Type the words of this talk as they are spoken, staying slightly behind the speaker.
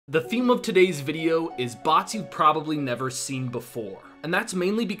The theme of today's video is bots you've probably never seen before. And that's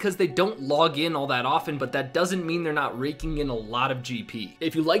mainly because they don't log in all that often, but that doesn't mean they're not raking in a lot of GP.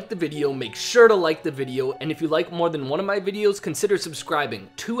 If you like the video, make sure to like the video, and if you like more than one of my videos, consider subscribing.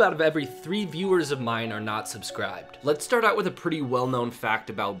 2 out of every 3 viewers of mine are not subscribed. Let's start out with a pretty well-known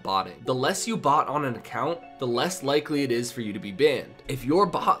fact about botting. The less you bot on an account, the less likely it is for you to be banned. If your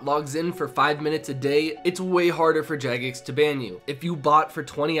bot logs in for 5 minutes a day, it's way harder for Jagex to ban you. If you bot for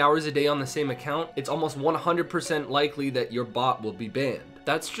 20 hours a day on the same account, it's almost 100% likely that your bot will be banned.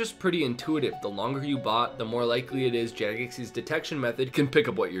 That's just pretty intuitive. The longer you bot, the more likely it is Jagex's detection method can pick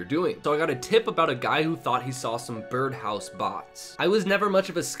up what you're doing. So I got a tip about a guy who thought he saw some birdhouse bots. I was never much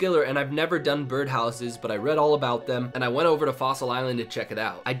of a skiller and I've never done birdhouses, but I read all about them and I went over to Fossil Island to check it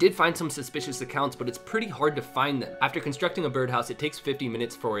out. I did find some suspicious accounts, but it's pretty hard to find them. After constructing a birdhouse, it takes 50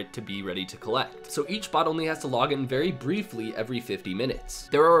 minutes for it to be ready to collect. So each bot only has to log in very briefly every 50 minutes.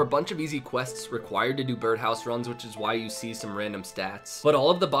 There are a bunch of easy quests required to do birdhouse runs, which is why you see some random stats. But all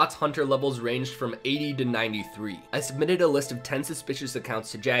of the bots' hunter levels ranged from 80 to 93. I submitted a list of 10 suspicious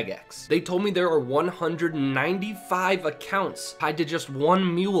accounts to Jagex. They told me there are 195 accounts tied to just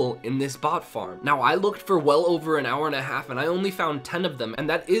one mule in this bot farm. Now I looked for well over an hour and a half and I only found 10 of them, and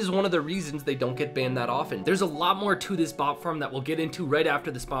that is one of the reasons they don't get banned that often. There's a lot more to this bot farm that we'll get into right after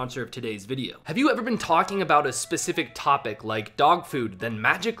the sponsor of today's video. Have you ever been talking about a specific topic like dog food, then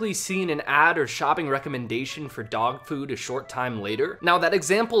magically seen an ad or shopping recommendation for dog food a short time later? Now that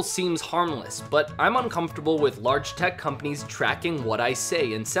example seems harmless, but I'm uncomfortable with large tech companies tracking what I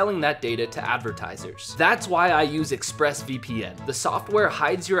say and selling that data to advertisers. That's why I use ExpressVPN. The software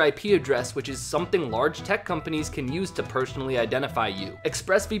hides your IP address, which is something large tech companies can use to personally identify you.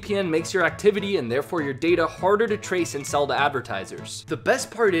 ExpressVPN makes your activity and therefore your data harder to trace and sell to advertisers. The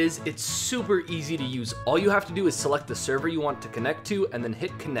best part is it's super easy to use. All you have to do is select the server you want to connect to and then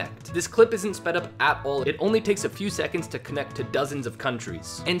hit connect. This clip isn't sped up at all. It only takes a few seconds to connect to dozens of countries.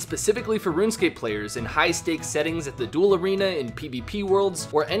 And specifically for RuneScape players in high stakes settings at the duel arena, in PvP worlds,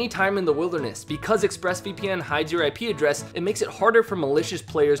 or any time in the wilderness, because ExpressVPN hides your IP address, it makes it harder for malicious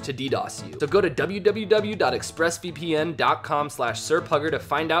players to DDoS you. So go to www.expressvpn.com/sirpugger to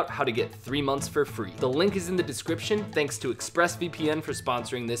find out how to get 3 months for free. The link is in the description. Thanks to ExpressVPN for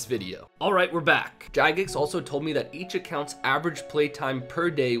sponsoring this video. Alright, we're back. Jagex also told me that each account's average playtime per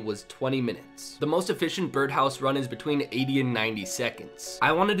day was 20 minutes. The most efficient birdhouse run is between 80 and 90 seconds.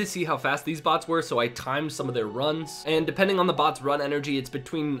 I wanted to see how fast these bots were, so I timed some of their runs, and depending on the bot's run energy, it's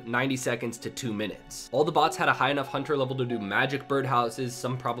between 90 seconds to 2 minutes. All the bots had a high enough hunter level to do magic birdhouses,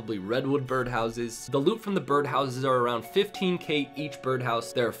 some probably redwood birdhouses. The loot from the birdhouses are around 15k each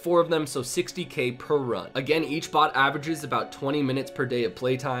birdhouse. There are 4 of them, so 60k per run. Again, each bot averages about 20 minutes per day of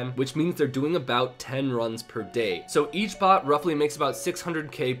playtime, which means they're doing about 10 runs per day. So each bot roughly makes about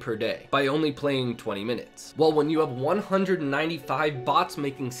 600k per day by only playing 20 minutes. Well, when you have 195 bots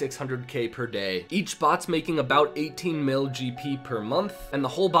making 600k per day, each bot's making about 18 mil GP per month, and the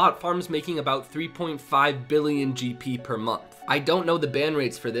whole bot farm's making about 3.5 billion GP per month. I don't know the ban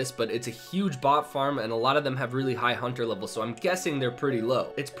rates for this, but it's a huge bot farm and a lot of them have really high hunter levels, so I'm guessing they're pretty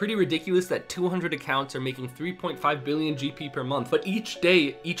low. It's pretty ridiculous that 200 accounts are making 3.5 billion GP per month, but each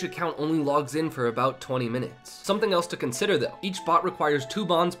day, each account only logs in for about 20 minutes. Something else to consider though, each bot requires 2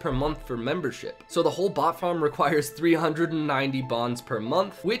 bonds per month for membership. So the whole bot farm requires 390 bonds per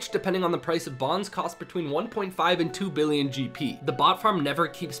month, which depending on the price of bonds cost between 1.5 and 2 billion GP. The bot farm never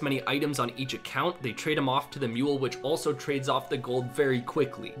keeps many items on each account. They trade them off to the mule, which also trades off the gold very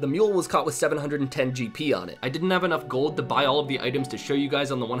quickly. The mule was caught with 710 GP on it. I didn't have enough gold to buy all of the items to show you guys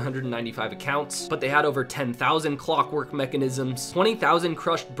on the 195 accounts, but they had over 10,000 clockwork mechanisms, 20,000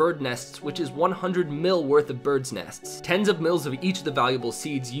 crushed bird nests, which is 100 mil worth of birds nests, tens of mils of each of the valuable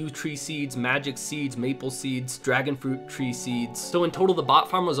seeds, yew tree seeds, magic seeds, maple seeds, dragon fruit tree seeds. So in total, the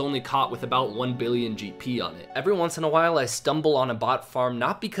bot farm was only caught with about 1 billion GP on it. Every once in a while, I stumble on a bot farm,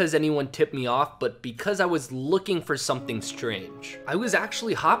 not because anyone tipped me off, but because I was looking for something strange. I was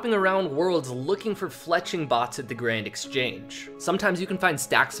actually hopping around worlds looking for fletching bots at the Grand Exchange. Sometimes you can find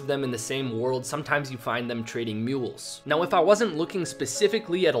stacks of them in the same world, sometimes you find them trading mules. Now, if I wasn't looking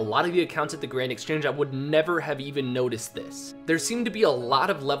specifically at a lot of the accounts at the Grand Exchange, I would never have even noticed this. There seemed to be a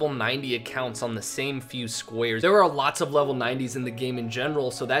lot of level 90 accounts on the same few squares. There are lots of level 90s in the game in general,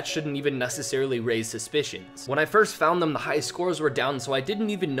 so that shouldn't even necessarily raise suspicions. When I first found them, the high scores were down, so I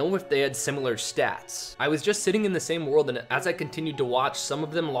didn't even know if they had similar stats. I was just sitting in the same world and as I continued to watch, some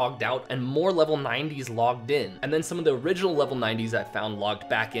of them logged out and more level 90s logged in, and then some of the original level 90s I found logged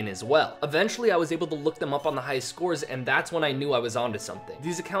back in as well. Eventually I was able to look them up on the highest scores, and that's when I knew I was onto something.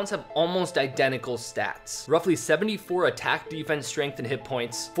 These accounts have almost identical stats. Roughly 74 attack, defense, strength, and hit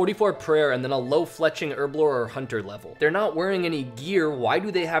points, 44 prayer, and then a low fletching herblore or hunter level. They're not wearing any gear. Why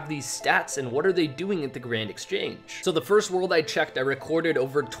do they have these stats, and what are they doing at the Grand Exchange? So the first world I checked, I recorded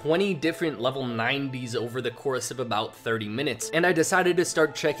over 20 different level 90s over the course of about 30 minutes, and I decided to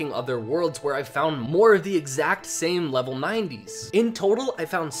start checking other worlds where I found more of the exact same level 90s. In total, I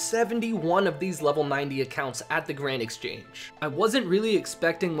found 71 of these level 90 accounts at the Grand Exchange. I wasn't really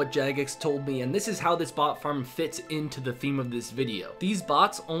expecting what Jagex told me, and this is how this bot farm fits into the theme of this video. These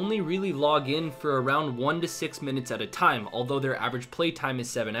bots only really log in for around 1 to 6 minutes at a time, although their average play time is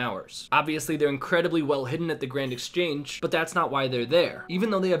 7 hours. Obviously, they're incredibly well hidden at the Grand Exchange, but that's not why they're there. Even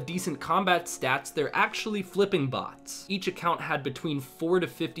though they have decent combat stats, they're actually flipping bots. Each account had between 4 to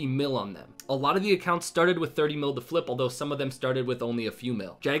 50 mil on them. A lot of the accounts started with 30 mil to flip, although some of them started with only a few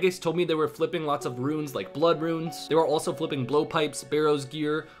mil. Jagex told me they were flipping lots of runes like blood runes. They were also flipping blowpipes, barrows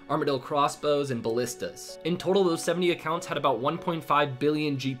gear, armadillo crossbows, and ballistas. In total, those 70 accounts had about 1.5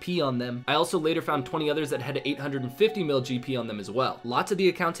 billion GP on them. I also later found 20 others that had 850 mil GP on them as well. Lots of the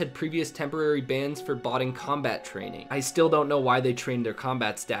accounts had previous temporary bans for botting combat training. I still don't know why they trained their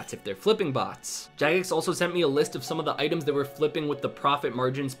combat stats if they're flipping bots. Jagex also sent me a list of some of the items they were flipping with the profit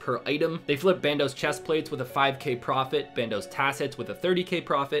margins per item. They flipped Bando's chest plates with a 5k profit, Bando's tassets with a 30k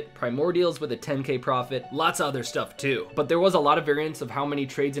profit, primordials with a 10k profit, lots of other stuff too. But there was a lot of variance of how many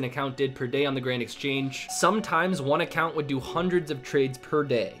trades an account did per day on the Grand Exchange. Sometimes one account would do hundreds of trades per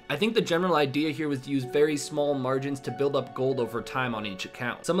day. I think the general idea here was to use very small margins to build up gold over time on each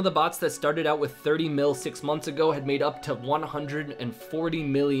account. Some of the bots that started out with 30 mil 6 months ago had made up to 140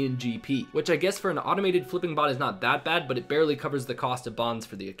 million GP, which I guess for an automated flipping bot is not that bad, but it barely covers the cost of bonds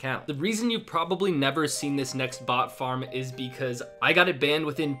for the account. The reason you've probably never seen this next bot farm is because I got it banned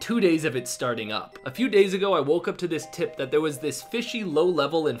within 2 days of it starting up. A few days ago, I woke up to this tip that there was this fishy low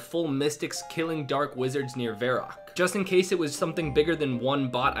level and full mystics killing dark wizards near Varrock. Just in case it was something bigger than one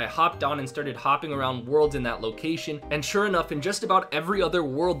bot, I hopped on and started hopping around worlds in that location, and sure enough, in just about every other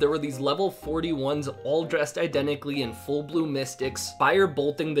world, there were these level 41s all dressed identically in full blue mystics, fire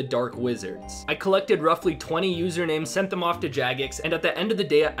bolting the dark wizards. I collected roughly 20 usernames, sent them off to Jagex, and at the end of the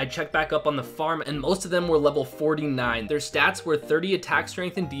day, I checked back up on the farm, and most of them were level 49. Their stats were 30 attack,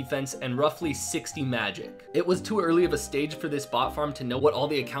 strength, and defense, and roughly 60 magic. It was too early of a stage for this bot farm to know what all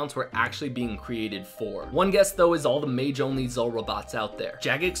the accounts were actually being created for. One guess though is all the mage-only Zulrah bots out there.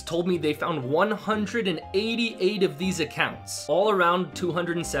 Jagex told me they found 188 of these accounts, all around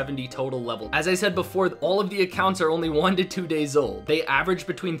 270 total level. As I said before, all of the accounts are only 1 to 2 days old. They average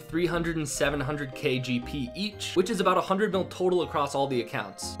between 300 and 700k GP each, which is about 100 mil total across all the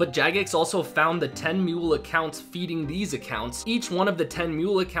accounts. But Jagex also found the 10 mule accounts feeding these accounts. Each one of the 10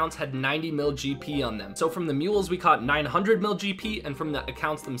 mule accounts had 90 mil GP on them. So from the mules, we caught 900 mil GP, and from the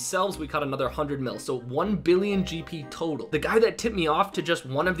accounts themselves, we caught another 100 mil. So 1 billion GP total. The guy that tipped me off to just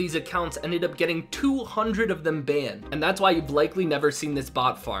one of these accounts ended up getting 200 of them banned. And that's why you've likely never seen this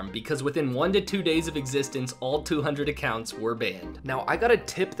bot farm, because within 1 to 2 days of existence, all 200 accounts were banned. Now, I got a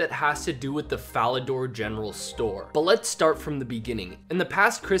tip that has to do with the Falador General Store, but let's start from the beginning. In the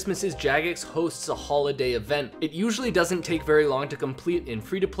past Christmases, Jagex hosts a holiday event. It usually doesn't take very long to complete in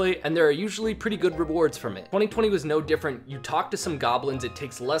free-to-play, and there are usually pretty good rewards from it. 2020 was no different. You talk to some goblins, it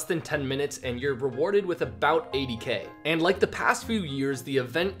takes less than 10 minutes, and you're rewarded with about 80k. And like the past few years, the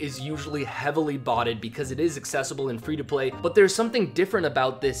event is usually heavily botted because it is accessible in free-to-play, but there's something different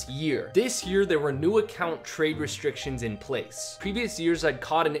about this year. This year, there were new account trade restrictions in place. Previous years, I'd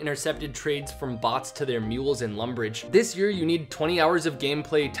caught and intercepted trades from bots to their mules in Lumbridge. This year, you need 20 hours of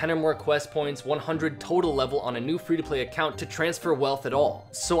gameplay, 10 or more quest points, 100 total level on a new free-to-play account to transfer wealth at all.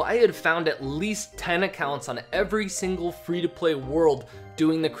 So I had found at least 10 accounts on every single free-to-play world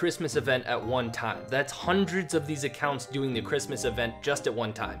doing the Christmas event at one time. That's hundreds of these accounts doing the Christmas event just at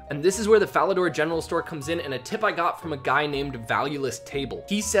one time. And this is where the Falador General Store comes in, and a tip I got from a guy named Valueless Table.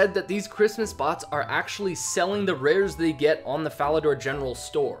 He said that these Christmas bots are actually selling the rares they get on the Falador General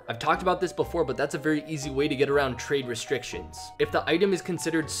Store. I've talked about this before, but that's a very easy way to get around trade restrictions. If the item is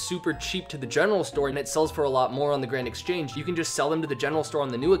considered super cheap to the General Store and it sells for a lot more on the Grand Exchange, you can just sell them to the General Store on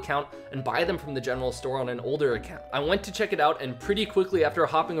the new account and buy them from the General Store on an older account. I went to check it out, and pretty quickly after after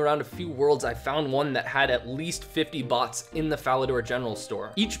hopping around a few worlds, I found one that had at least 50 bots in the Falador general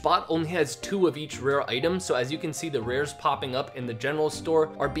store. Each bot only has 2 of each rare item, so as you can see, the rares popping up in the general store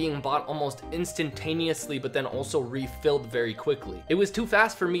are being bought almost instantaneously, but then also refilled very quickly. It was too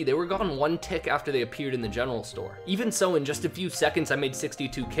fast for me. They were gone 1 tick after they appeared in the general store. Even so, in just a few seconds, I made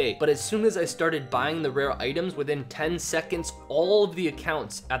 62k, but as soon as I started buying the rare items, within 10 seconds, all of the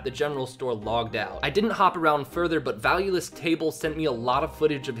accounts at the general store logged out. I didn't hop around further, but Valueless Table sent me a lot of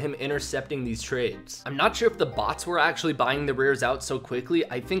footage of him intercepting these trades. I'm not sure if the bots were actually buying the rares out so quickly.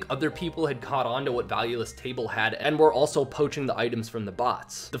 I think other people had caught on to what Valueless Table had and were also poaching the items from the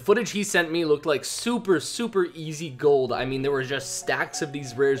bots. The footage he sent me looked like super easy gold. I mean, there were just stacks of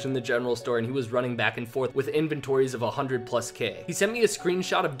these rares in the general store and he was running back and forth with inventories of 100+K. He sent me a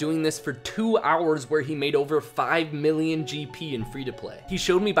screenshot of doing this for 2 hours where he made over 5 million GP in free-to-play. He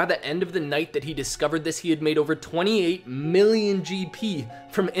showed me by the end of the night that he discovered this, he had made over 28 million GP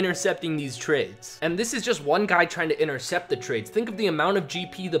from intercepting these trades. And this is just one guy trying to intercept the trades. Think of the amount of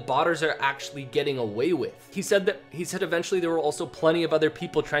GP the botters are actually getting away with. He said eventually there were also plenty of other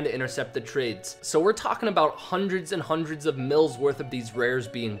people trying to intercept the trades. So we're talking about hundreds and hundreds of mils worth of these rares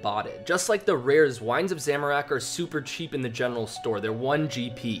being botted. Just like the rares, Wines of Zamorak are super cheap in the general store. They're 1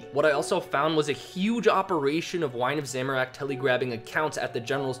 GP. What I also found was a huge operation of Wine of Zamorak telegrabbing accounts at the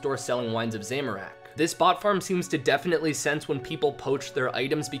general store selling Wines of Zamorak. This bot farm seems to definitely sense when people poach their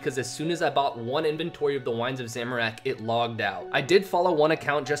items, because as soon as I bought 1 inventory of the Wines of Zamorak, it logged out. I did follow 1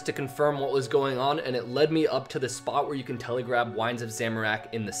 account just to confirm what was going on, and it led me up to the spot where you can telegrab Wines of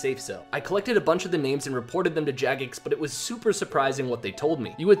Zamorak in the safe zone. I collected a bunch of the names and reported them to Jagex, but it was super surprising what they told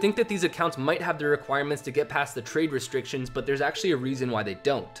me. You would think that these accounts might have the requirements to get past the trade restrictions, but there's actually a reason why they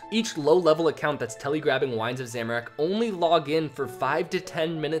don't. Each low-level account that's telegrabbing Wines of Zamorak only log in for 5 to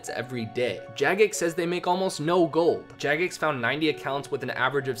 10 minutes every day. Jagex says they make almost no gold. Jagex found 90 accounts with an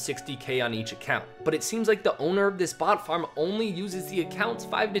average of 60k on each account, but it seems like the owner of this bot farm only uses the accounts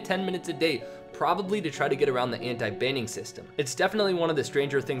 5 to 10 minutes a day, probably to try to get around the anti-banning system. It's definitely one of the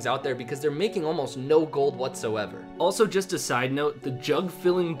stranger things out there because they're making almost no gold whatsoever. Also, just a side note, the jug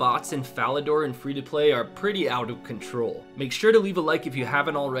filling bots in Falador and free-to-play are pretty out of control. Make sure to leave a like if you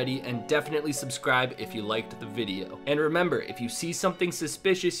haven't already, and definitely subscribe if you liked the video. And remember, if you see something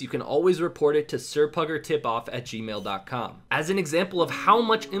suspicious, you can always report it to sirpuggertipoff@gmail.com. As an example of how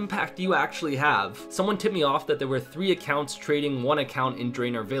much impact you actually have, someone tipped me off that there were 3 accounts trading 1 account in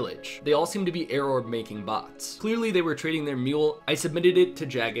Draenor Village. They all seem to be air orb making bots. Clearly they were trading their mule. I submitted it to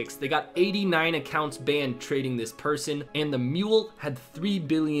Jagex. They got 89 accounts banned trading this person, and the mule had 3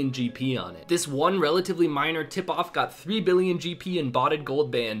 billion GP on it. This one relatively minor tip-off got 3 billion GP in botted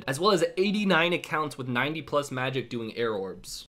gold banned, as well as 89 accounts with 90+ magic doing air orbs.